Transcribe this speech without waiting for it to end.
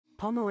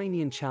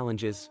Pomeranian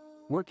challenges.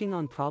 Working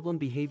on problem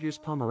behaviors.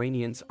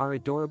 Pomeranians are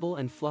adorable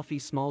and fluffy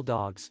small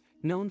dogs,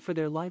 known for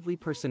their lively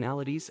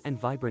personalities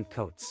and vibrant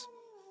coats.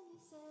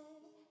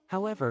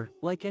 However,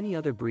 like any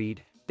other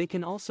breed, they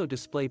can also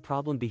display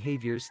problem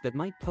behaviors that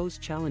might pose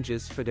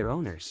challenges for their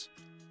owners.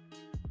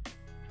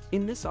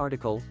 In this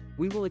article,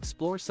 we will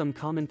explore some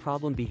common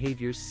problem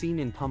behaviors seen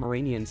in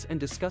Pomeranians and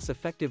discuss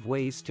effective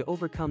ways to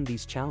overcome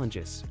these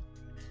challenges.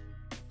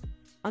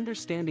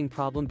 Understanding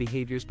problem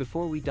behaviors.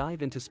 Before we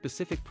dive into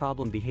specific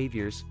problem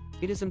behaviors,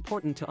 it is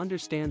important to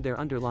understand their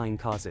underlying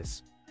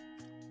causes.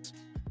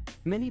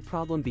 Many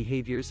problem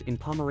behaviors in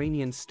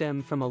Pomeranians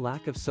stem from a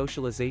lack of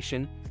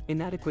socialization,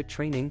 inadequate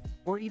training,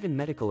 or even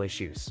medical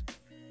issues.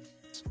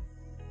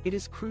 It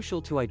is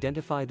crucial to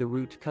identify the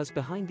root cause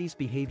behind these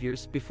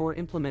behaviors before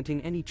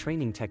implementing any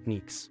training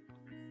techniques.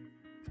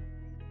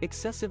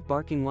 Excessive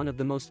barking. One of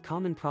the most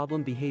common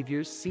problem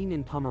behaviors seen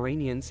in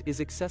Pomeranians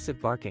is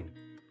excessive barking.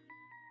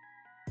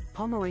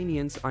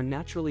 Pomeranians are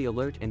naturally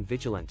alert and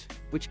vigilant,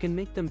 which can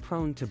make them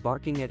prone to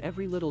barking at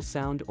every little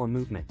sound or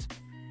movement.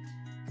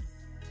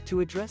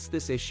 To address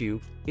this issue,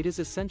 it is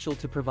essential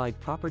to provide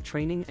proper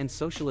training and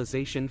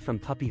socialization from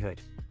puppyhood.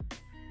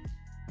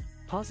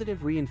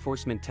 Positive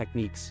reinforcement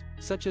techniques,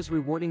 such as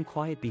rewarding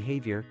quiet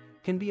behavior,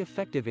 can be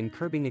effective in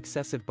curbing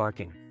excessive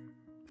barking.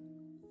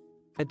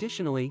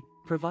 Additionally,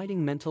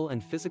 providing mental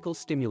and physical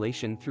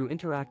stimulation through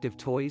interactive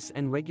toys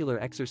and regular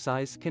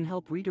exercise can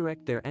help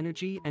redirect their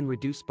energy and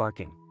reduce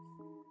barking.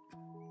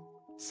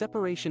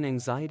 Separation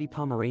anxiety.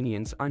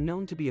 Pomeranians are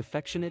known to be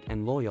affectionate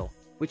and loyal,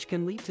 which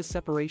can lead to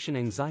separation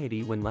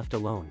anxiety when left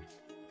alone.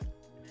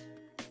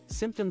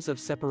 Symptoms of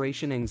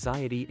separation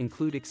anxiety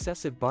include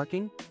excessive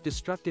barking,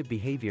 destructive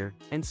behavior,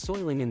 and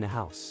soiling in the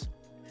house.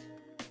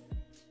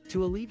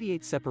 To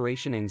alleviate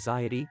separation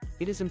anxiety,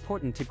 it is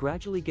important to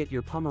gradually get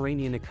your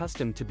Pomeranian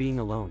accustomed to being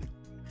alone.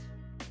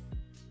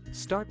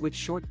 Start with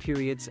short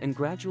periods and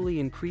gradually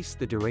increase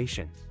the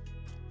duration.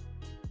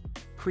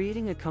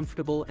 Creating a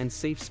comfortable and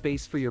safe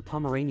space for your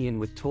Pomeranian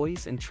with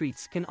toys and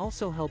treats can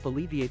also help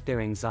alleviate their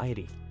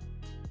anxiety.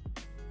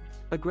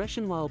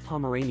 Aggression. While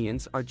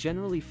Pomeranians are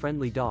generally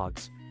friendly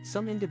dogs,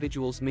 some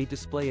individuals may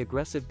display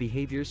aggressive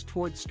behaviors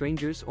towards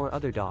strangers or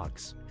other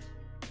dogs.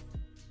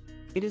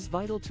 It is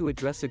vital to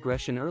address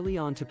aggression early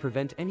on to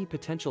prevent any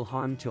potential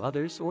harm to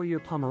others or your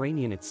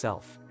Pomeranian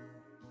itself.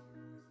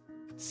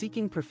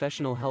 Seeking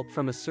professional help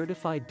from a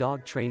certified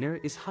dog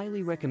trainer is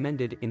highly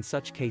recommended in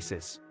such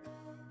cases.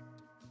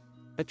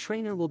 A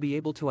trainer will be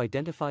able to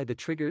identify the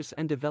triggers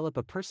and develop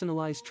a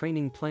personalized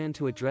training plan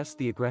to address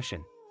the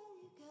aggression.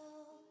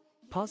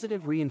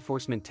 Positive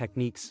reinforcement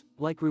techniques,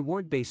 like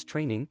reward-based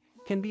training,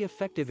 can be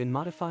effective in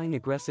modifying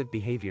aggressive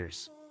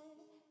behaviors.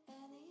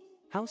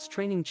 House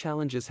training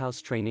challenges.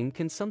 House training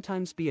can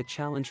sometimes be a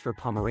challenge for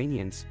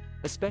Pomeranians,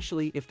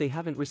 especially if they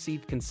haven't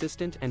received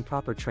consistent and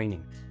proper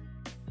training.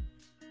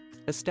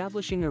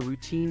 Establishing a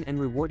routine and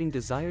rewarding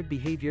desired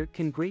behavior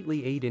can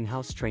greatly aid in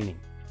house training.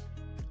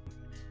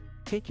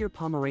 Take your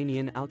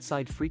Pomeranian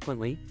outside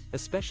frequently,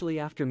 especially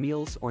after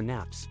meals or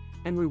naps,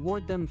 and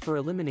reward them for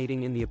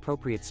eliminating in the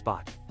appropriate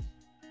spot.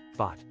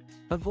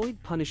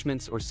 Avoid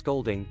punishments or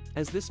scolding,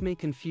 as this may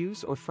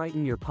confuse or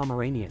frighten your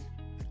Pomeranian.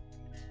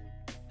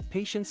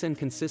 Patience and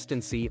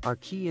consistency are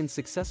key in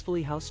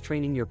successfully house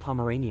training your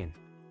Pomeranian.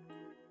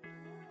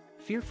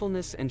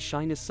 Fearfulness and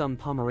shyness. Some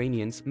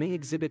Pomeranians may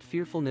exhibit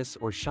fearfulness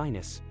or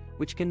shyness,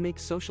 which can make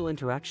social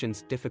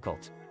interactions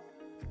difficult.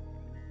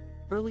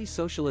 Early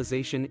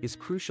socialization is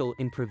crucial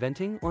in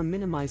preventing or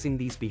minimizing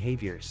these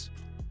behaviors.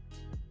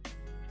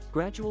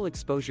 Gradual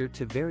exposure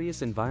to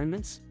various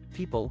environments,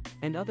 people,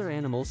 and other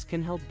animals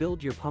can help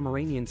build your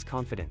Pomeranian's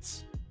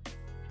confidence.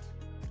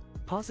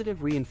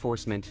 Positive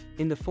reinforcement,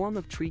 in the form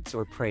of treats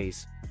or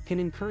praise, can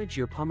encourage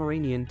your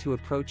Pomeranian to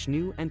approach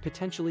new and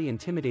potentially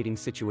intimidating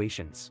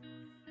situations.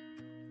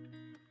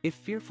 If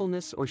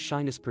fearfulness or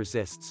shyness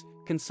persists,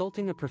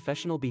 consulting a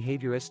professional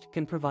behaviorist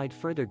can provide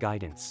further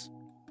guidance.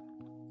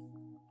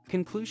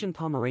 Conclusion.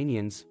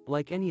 Pomeranians,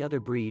 like any other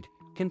breed,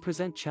 can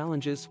present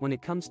challenges when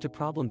it comes to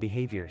problem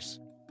behaviors.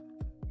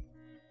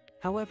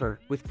 However,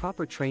 with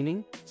proper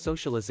training,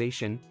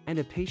 socialization, and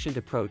a patient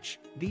approach,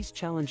 these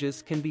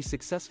challenges can be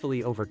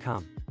successfully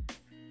overcome.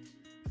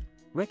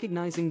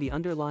 Recognizing the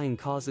underlying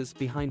causes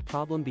behind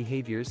problem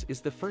behaviors is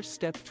the first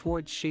step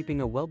towards shaping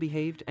a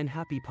well-behaved and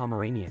happy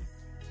Pomeranian.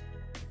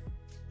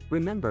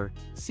 Remember,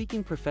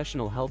 seeking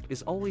professional help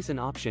is always an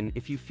option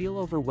if you feel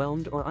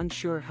overwhelmed or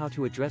unsure how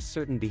to address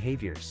certain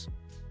behaviors.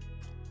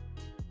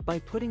 By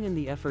putting in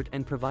the effort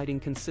and providing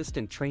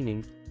consistent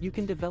training, you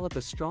can develop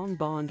a strong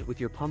bond with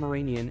your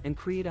Pomeranian and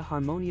create a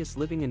harmonious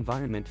living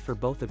environment for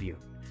both of you.